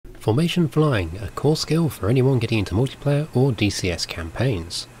Formation flying, a core skill for anyone getting into multiplayer or DCS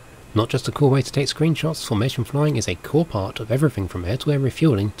campaigns. Not just a cool way to take screenshots, formation flying is a core part of everything from air-to-air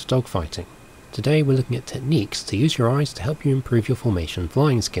refueling to dogfighting. Today we're looking at techniques to use your eyes to help you improve your formation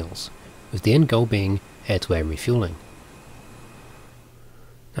flying skills, with the end goal being air-to-air refueling.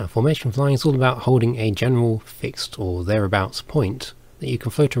 Now, formation flying is all about holding a general fixed or thereabouts point that you can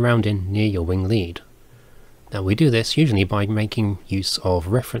float around in near your wing lead. Now we do this usually by making use of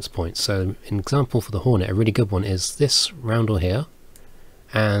reference points. So an example for the Hornet, a really good one, is this roundel here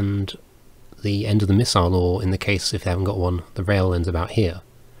and the end of the missile, or in the case if they haven't got one, the rail ends about here.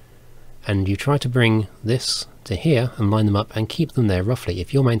 And you try to bring this to here and line them up and keep them there roughly.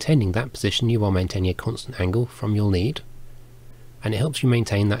 If you're maintaining that position, you are maintaining a constant angle from your lead, and it helps you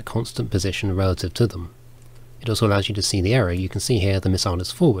maintain that constant position relative to them. It also allows you to see the arrow. You can see here the missile is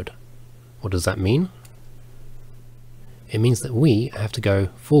forward. What does that mean? It means that we have to go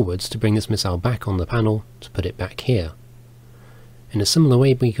forwards to bring this missile back on the panel to put it back here. In a similar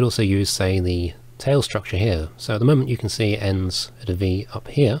way, we could also use, say, the tail structure here. So at the moment you can see it ends at a V up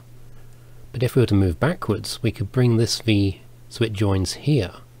here, but if we were to move backwards, we could bring this V so it joins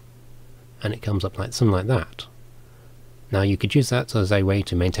here, and it comes up like something like that. Now you could use that as a way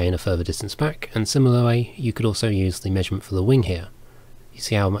to maintain a further distance back, and similar way you could also use the measurement for the wing here. You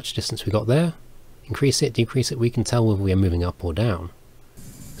see how much distance we got there? Increase it, decrease it, we can tell whether we are moving up or down.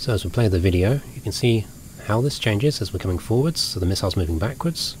 So as we play the video, you can see how this changes as we're coming forwards, so the missile's moving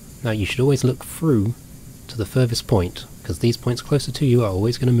backwards. Now you should always look through to the furthest point, because these points closer to you are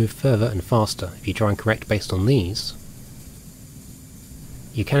always going to move further and faster. If you try and correct based on these,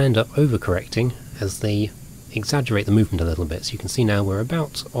 you can end up overcorrecting as they exaggerate the movement a little bit. So you can see now we're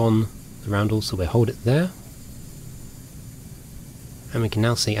about on the roundel, so we'll hold it there. And we can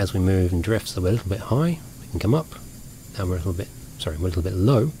now see as we move and drift, so we're a little bit high, we can come up. Now we're a little bit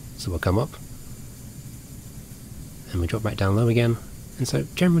low, so we'll come up. And we drop back down low again. And so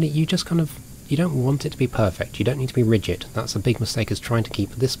generally you just you don't want it to be perfect, you don't need to be rigid. That's a big mistake, is trying to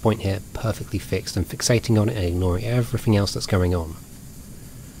keep this point here perfectly fixed and fixating on it and ignoring everything else that's going on.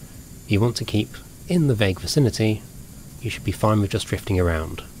 You want to keep in the vague vicinity. You should be fine with just drifting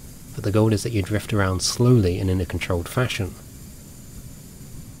around. But the goal is that you drift around slowly and in a controlled fashion.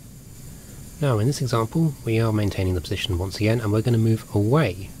 Now in this example we are maintaining the position once again, and we're going to move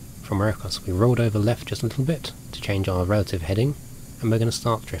away from our aircraft. So we rolled over left just a little bit to change our relative heading, and we're going to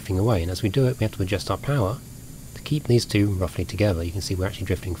start drifting away, and as we do it we have to adjust our power to keep these two roughly together. You can see we're actually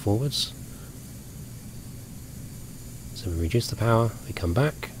drifting forwards. So we reduce the power, we come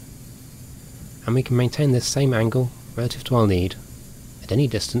back, and we can maintain this same angle relative to our lead at any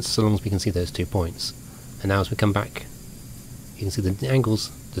distance so long as we can see those 2 points. And now as we come back, you can see the angles,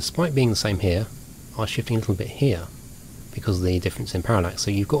 despite being the same here, are shifting a little bit here because of the difference in parallax.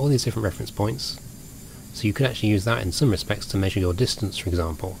 So you've got all these different reference points, so you could actually use that in some respects to measure your distance, for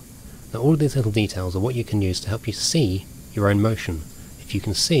example. Now all of these little details are what you can use to help you see your own motion. If you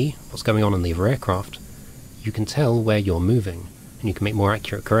can see what's going on the other aircraft, you can tell where you're moving, and you can make more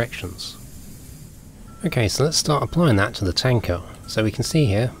accurate corrections. Okay, so let's start applying that to the tanker. So we can see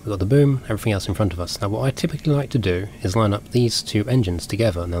here, we've got the boom, everything else in front of us. Now what I typically like to do is line up these two engines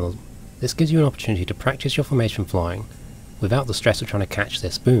together. Now this gives you an opportunity to practice your formation flying without the stress of trying to catch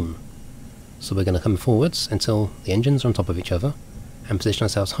this boom. So we're going to come forwards until the engines are on top of each other and position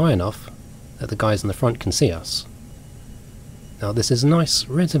ourselves high enough that the guys in the front can see us. Now this is nice,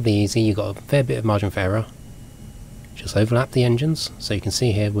 relatively easy, you've got a fair bit of margin for error. Just overlap the engines, so you can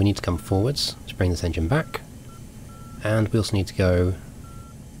see here we need to come forwards to bring this engine back, and we also need to go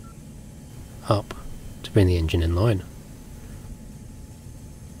up to bring the engine in line.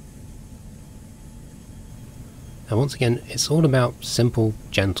 Now once again, it's all about simple,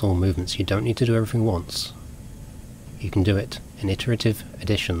 gentle movements. You don't need to do everything once. You can do it in iterative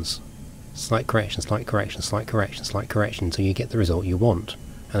additions. Slight correction, slight correction, slight correction, slight correction, until you get the result you want.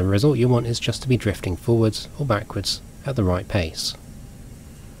 And the result you want is just to be drifting forwards or backwards at the right pace.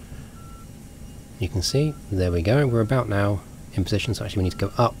 You can see, there we go, we're about now in position, so actually we need to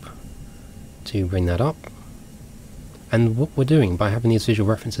go up to bring that up. And what we're doing by having these visual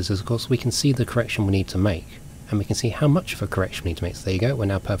references is, of course, we can see the correction we need to make, and we can see how much of a correction we need to make. So there you go, we're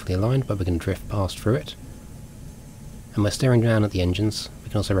now perfectly aligned, but we're going to drift past through it. And we're staring down at the engines. We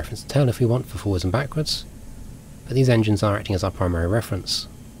can also reference the tail if we want for forwards and backwards, but these engines are acting as our primary reference.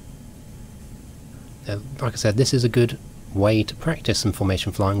 Like I said, this is a good way to practice some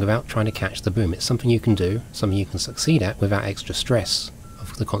formation flying without trying to catch the boom. It's something you can do, something you can succeed at without extra stress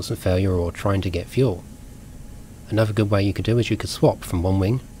of the constant failure or trying to get fuel. Another good way you could do is you could swap from one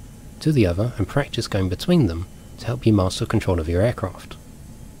wing to the other and practice going between them to help you master control of your aircraft.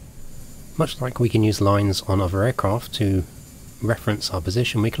 Much like we can use lines on other aircraft to reference our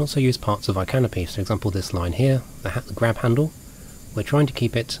position, we can also use parts of our canopy. For example, this line here, the grab handle, we're trying to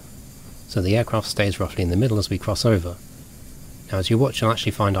keep it so the aircraft stays roughly in the middle as we cross over. Now as you watch, you'll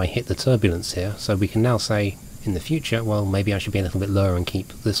actually find I hit the turbulence here, so we can now say in the future, well, maybe I should be a little bit lower and keep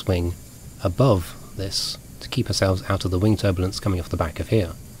this wing above this to keep ourselves out of the wing turbulence coming off the back of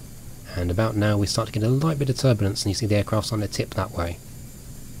here. And about now we start to get a light bit of turbulence, and you see the aircraft's on the tip that way.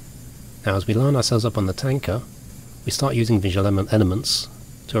 Now as we line ourselves up on the tanker, we start using visual elements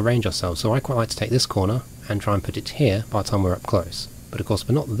to arrange ourselves. So I quite like to take this corner and try and put it here by the time we're up close. But of course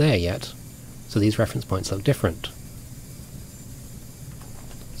we're not there yet, so these reference points look different.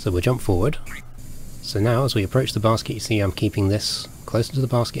 So we'll jump forward. So now as we approach the basket, you see I'm keeping this closer to the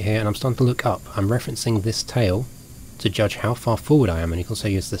basket here, and I'm starting to look up. I'm referencing this tail to judge how far forward I am, and you can also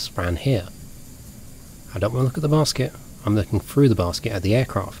use this span here. I don't want to look at the basket, I'm looking through the basket at the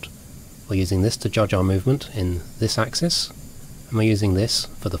aircraft. We're using this to judge our movement in this axis, and we're using this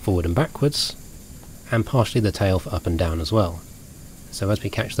for the forward and backwards, and partially the tail for up and down as well. So as we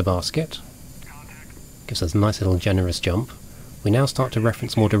catch the basket, gives us a nice little generous jump. We now start to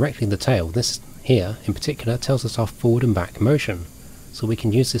reference more directly the tail. This here in particular tells us our forward and back motion, so we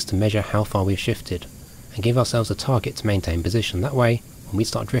can use this to measure how far we've shifted and give ourselves a target to maintain position. That way when we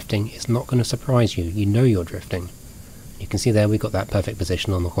start drifting, it's not going to surprise you, you know you're drifting. You can see there we've got that perfect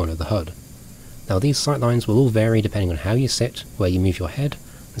position on the corner of the HUD. Now these sight lines will all vary depending on how you sit, where you move your head,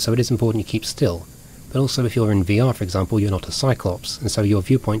 and so it is important you keep still. But also if you're in VR, for example, you're not a Cyclops, and so your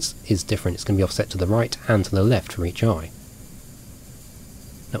viewpoints is different. It's going to be offset to the right and to the left for each eye.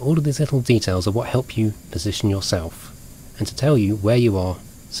 Now all of these little details are what help you position yourself, and to tell you where you are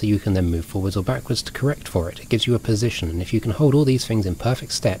so you can then move forwards or backwards to correct for it. It gives you a position, and if you can hold all these things in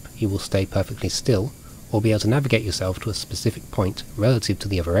perfect step, you will stay perfectly still, or be able to navigate yourself to a specific point relative to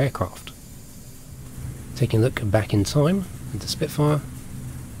the other aircraft. Taking a look back in time at the Spitfire,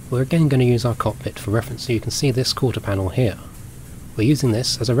 we're again going to use our cockpit for reference, so you can see this quarter panel here. We're using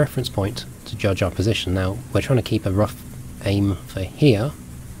this as a reference point to judge our position. Now we're trying to keep a rough aim for here,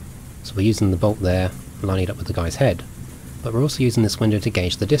 so we're using the bolt there, lining it up with the guy's head. But we're also using this window to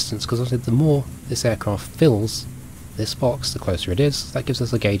gauge the distance, because the more this aircraft fills this box, the closer it is. That gives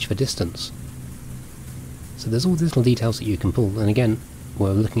us a gauge for distance. So there's all these little details that you can pull, and again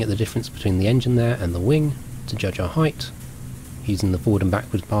we're looking at the difference between the engine there and the wing to judge our height, using the forward and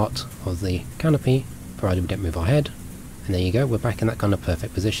backward part of the canopy, provided we don't move our head. And there you go, we're back in that kind of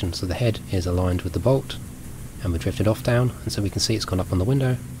perfect position. So the head is aligned with the bolt, and we drifted off down, and so we can see it's gone up on the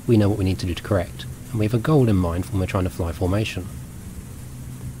window. We know what we need to do to correct, and we have a goal in mind when we're trying to fly formation.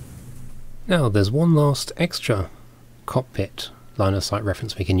 Now there's one last extra cockpit line of sight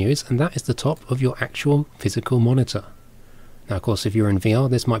reference we can use, and that is the top of your actual physical monitor. Now of course if you're in VR,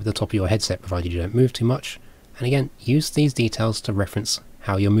 this might be the top of your headset, provided you don't move too much. And again, use these details to reference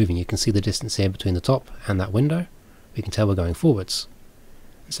how you're moving. You can see the distance here between the top and that window. We can tell we're going forwards.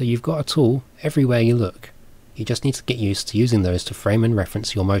 So you've got a tool everywhere you look. You just need to get used to using those to frame and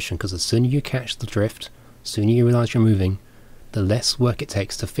reference your motion, because the sooner you catch the drift, the sooner you realise you're moving, the less work it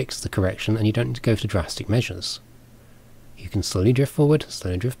takes to fix the correction, and you don't need to go to drastic measures. You can slowly drift forward,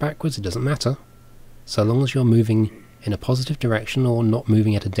 slowly drift backwards, it doesn't matter, so long as you're moving in a positive direction or not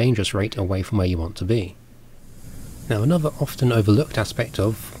moving at a dangerous rate away from where you want to be. Now another often overlooked aspect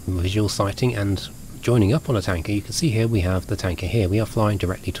of visual sighting and joining up on a tanker, you can see here we have the tanker here. We are flying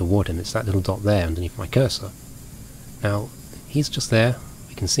directly toward him. It's that little dot there underneath my cursor. Now he's just there,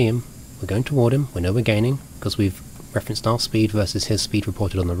 we can see him, we're going toward him, we know we're gaining because we've referenced our speed versus his speed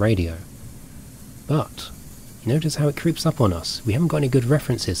reported on the radio. But you notice how it creeps up on us. We haven't got any good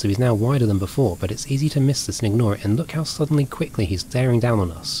references, so he's now wider than before, but it's easy to miss this and ignore it, and look how suddenly quickly he's staring down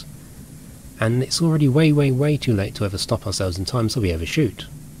on us. And it's already way too late to ever stop ourselves in time, so we overshoot.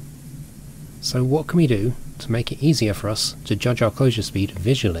 So what can we do to make it easier for us to judge our closure speed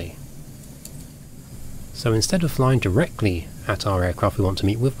visually? So instead of flying directly at our aircraft we want to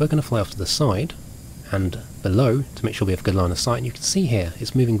meet with, we're going to fly off to the side and below to make sure we have a good line of sight. And you can see here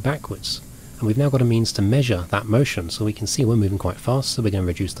it's moving backwards, and we've now got a means to measure that motion, so we can see we're moving quite fast, so we're going to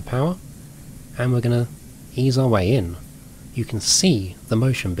reduce the power and we're going to ease our way in. You can see the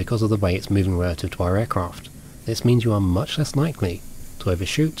motion because of the way it's moving relative to our aircraft. This means you are much less likely to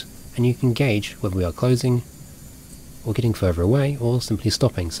overshoot, and you can gauge whether we are closing or getting further away or simply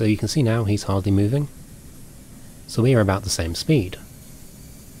stopping. So you can see now he's hardly moving, so we are about the same speed.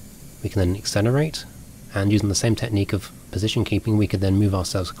 We can then accelerate, and using the same technique of position keeping we could then move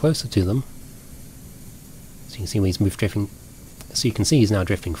ourselves closer to them. So you can see he's drifting. So you can see he's now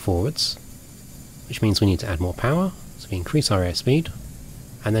drifting forwards, which means we need to add more power. So we increase our airspeed,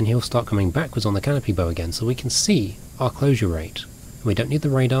 and then he'll start coming backwards on the canopy bow again, so we can see our closure rate. We don't need the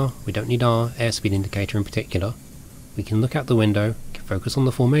radar, we don't need our airspeed indicator in particular. We can look out the window, focus on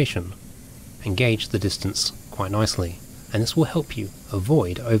the formation, and gauge the distance quite nicely, and this will help you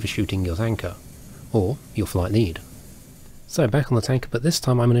avoid overshooting your tanker, or your flight lead. So back on the tanker, but this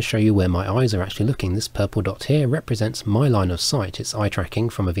time I'm going to show you where my eyes are actually looking. This purple dot here represents my line of sight. It's eye tracking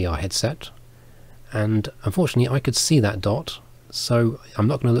from a VR headset, and unfortunately I could see that dot, so I'm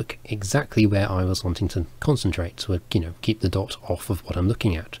not going to look exactly where I was wanting to concentrate to, keep the dot off of what I'm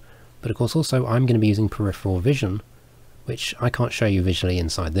looking at. But of course also I'm going to be using peripheral vision, which I can't show you visually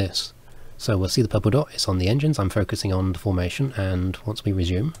inside this. So we'll see the purple dot, it's on the engines, I'm focusing on the formation, and once we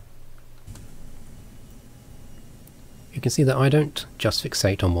resume, you can see that I don't just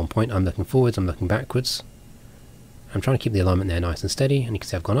fixate on one point. I'm looking forwards, I'm looking backwards. I'm trying to keep the alignment there nice and steady, and you can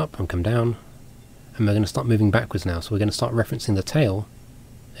see I've gone up, I've come down, and we're going to start moving backwards now. So we're going to start referencing the tail.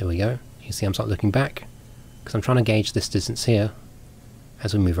 There we go. You can see I'm starting looking back, because I'm trying to gauge this distance here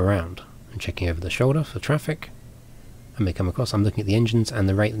as we move around. I'm checking over the shoulder for traffic, and we come across, I'm looking at the engines and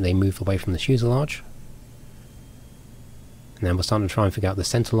the rate that they move away from the fuselage. And then we're starting to try and figure out the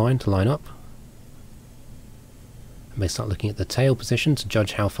centre line to line up. And we start looking at the tail position to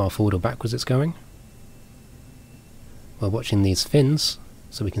judge how far forward or backwards it's going. We're watching these fins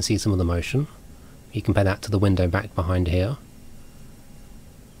so we can see some of the motion. You compare that to the window back behind here.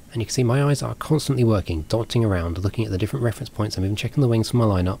 And you can see my eyes are constantly working, dotting around, looking at the different reference points. I'm even checking the wings for my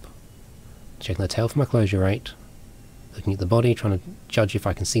lineup, checking the tail for my closure rate, looking at the body, trying to judge if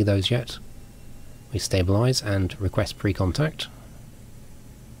I can see those yet. We stabilise and request pre-contact.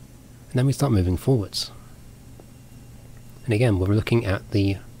 And then we start moving forwards. And again, we're looking at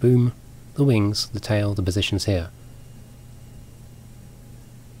the boom, the wings, the tail, the positions here.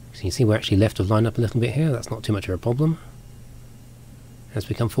 So you see we're actually left of line up a little bit here, that's not too much of a problem. As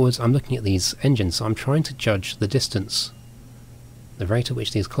we come forwards, I'm looking at these engines, so I'm trying to judge the distance, the rate at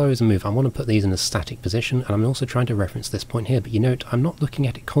which these close and move. I want to put these in a static position, and I'm also trying to reference this point here, but you note I'm not looking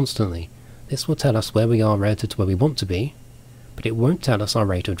at it constantly. This will tell us where we are relative to where we want to be, but it won't tell us our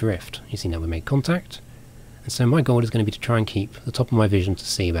rate of drift. You see now we made contact. And so my goal is going to be to try and keep the top of my vision to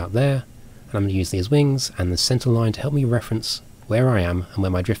see about there, and I'm going to use these wings and the centre line to help me reference where I am and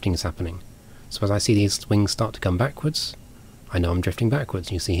where my drifting is happening. So as I see these wings start to come backwards, I know I'm drifting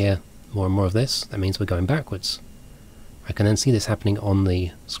backwards. You see here more and more of this, that means we're going backwards. I can then see this happening on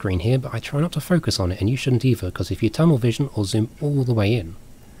the screen here, but I try not to focus on it, and you shouldn't either, because if you tunnel vision or zoom all the way in,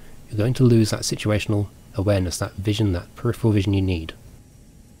 you're going to lose that situational awareness, that vision, that peripheral vision you need.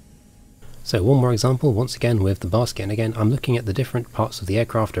 So one more example, once again with the basket, and again I'm looking at the different parts of the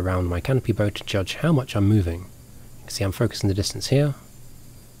aircraft around my canopy bow to judge how much I'm moving. You can see I'm focusing the distance here,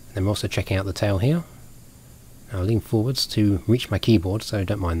 and then we're also checking out the tail here. Now I'll lean forwards to reach my keyboard, so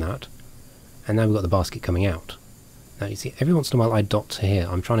don't mind that. And now we've got the basket coming out. Now you see every once in a while I dot to here.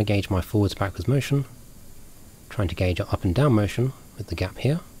 I'm trying to gauge my forwards backwards motion, trying to gauge our up and down motion with the gap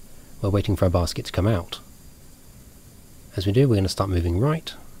here. We're waiting for our basket to come out. As we do, we're going to start moving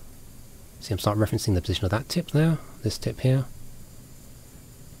right. See, I'm starting referencing the position of that tip there, this tip here.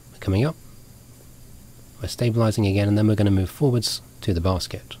 We're coming up. We're stabilising again, and then we're going to move forwards to the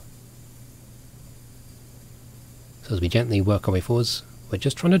basket. So as we gently work our way forwards, we're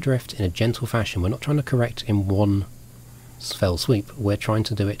just trying to drift in a gentle fashion. We're not trying to correct in one fell sweep. We're trying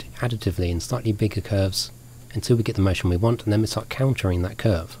to do it additively in slightly bigger curves until we get the motion we want, and then we start countering that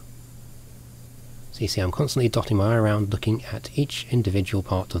curve. So you see I'm constantly dotting my eye around, looking at each individual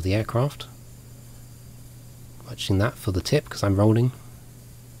part of the aircraft. Watching that for the tip, because I'm rolling.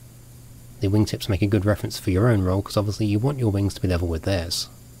 The wingtips make a good reference for your own roll, because obviously you want your wings to be level with theirs.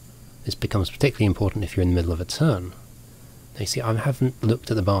 This becomes particularly important if you're in the middle of a turn. Now you see I haven't looked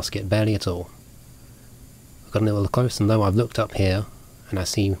at the basket, barely at all. I've got a little close, and though I've looked up here, and I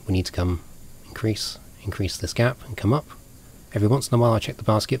see we need to come increase this gap and come up. Every once in a while I check the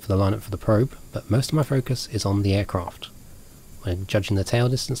basket for the lineup for the probe, but most of my focus is on the aircraft. We're judging the tail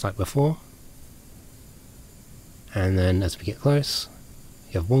distance like before, and then as we get close,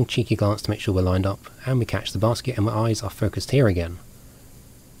 you have one cheeky glance to make sure we're lined up, and we catch the basket and my eyes are focused here again.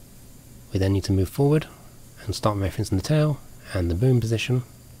 We then need to move forward and start referencing the tail and the boom position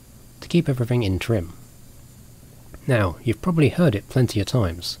to keep everything in trim. Now, you've probably heard it plenty of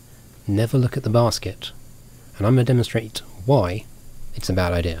times, never look at the basket, and I'm going to demonstrate why it's a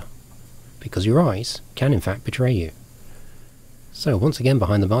bad idea, because your eyes can in fact betray you. So once again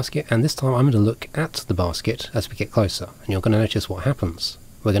behind the basket, and this time I'm going to look at the basket as we get closer, and you're going to notice what happens.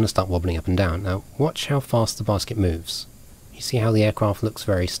 We're going to start wobbling up and down. Now watch how fast the basket moves. You see how the aircraft looks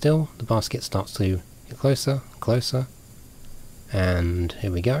very still, the basket starts to get closer, closer, And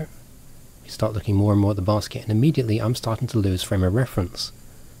here we go. We start looking more and more at the basket, and immediately I'm starting to lose frame of reference.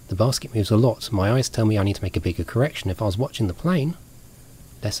 The basket moves a lot, my eyes tell me I need to make a bigger correction. If I was watching the plane,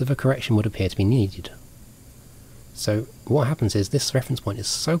 less of a correction would appear to be needed. So what happens is this reference point is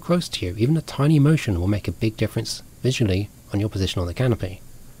so close to you, even a tiny motion will make a big difference visually on your position on the canopy.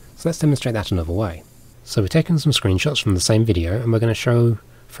 So let's demonstrate that another way. So we've taken some screenshots from the same video, and we're going to show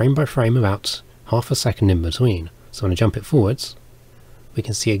frame by frame about half a second in between. So when I jump it forwards, we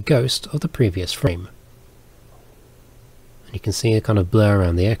can see a ghost of the previous frame. And you can see a kind of blur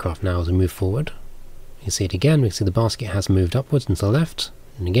around the aircraft now as we move forward. You can see it again, we can see the basket has moved upwards and to the left,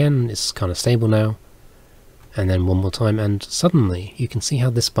 and again it's kind of stable now. And then one more time, and suddenly you can see how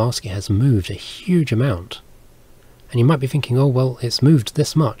this basket has moved a huge amount. And you might be thinking, oh well, it's moved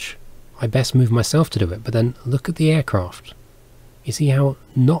this much, I best move myself to do it, but then look at the aircraft. You see how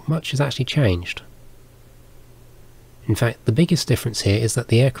not much has actually changed. In fact, the biggest difference here is that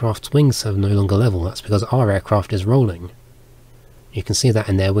the aircraft's wings are no longer level. That's because our aircraft is rolling. You can see that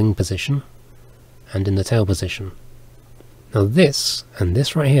in their wing position and in the tail position. Now this, and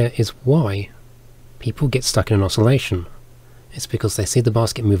this right here, is why people get stuck in an oscillation. It's because they see the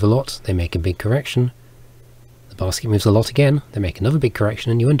basket move a lot, they make a big correction. The basket moves a lot again, they make another big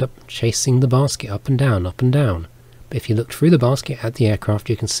correction, and you end up chasing the basket up and down, up and down. But if you look through the basket at the aircraft,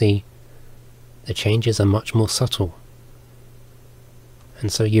 you can see the changes are much more subtle.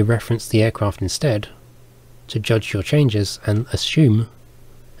 And so you reference the aircraft instead to judge your changes and assume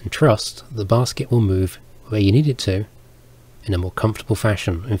and trust the basket will move where you need it to in a more comfortable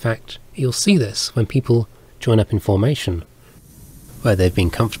fashion. In fact, you'll see this when people join up in formation, where they've been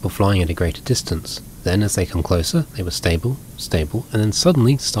comfortable flying at a greater distance. Then as they come closer, they were stable, stable, and then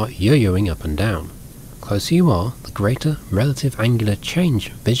suddenly start yo-yoing up and down. The closer you are, the greater relative angular change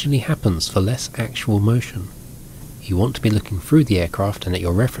visually happens for less actual motion. You want to be looking through the aircraft and at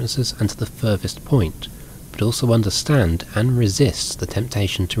your references and to the furthest point, but also understand and resist the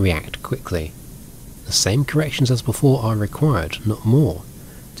temptation to react quickly. The same corrections as before are required, not more,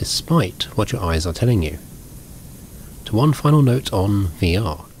 despite what your eyes are telling you. To one final note on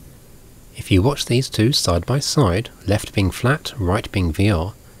VR. If you watch these two side by side, left being flat, right being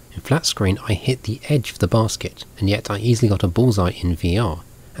VR, in flat screen I hit the edge of the basket, and yet I easily got a bullseye in VR,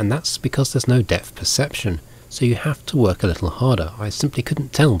 and that's because there's no depth perception. So you have to work a little harder. I simply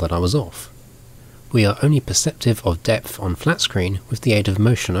couldn't tell that I was off. We are only perceptive of depth on flat screen with the aid of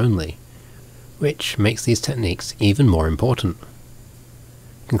motion only, which makes these techniques even more important.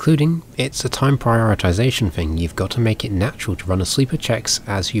 Concluding, it's a time prioritization thing. You've got to make it natural to run a sleeper checks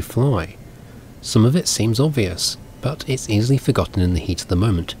as you fly. Some of it seems obvious, but it's easily forgotten in the heat of the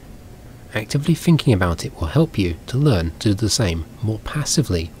moment. Actively thinking about it will help you to learn to do the same more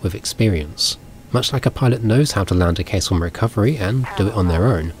passively with experience. Much like a pilot knows how to land a case on recovery and do it on their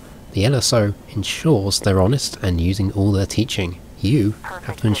own, the LSO ensures they're honest and using all their teaching. You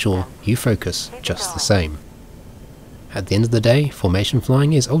have to ensure you focus just the same. At the end of the day, formation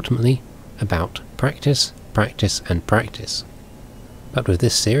flying is ultimately about practice, practice and practice. But with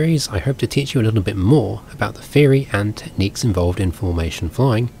this series, I hope to teach you a little bit more about the theory and techniques involved in formation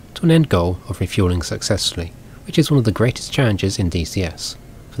flying to an end goal of refueling successfully, which is one of the greatest challenges in DCS.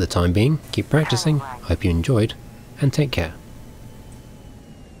 For the time being, keep practicing, I hope you enjoyed, and take care.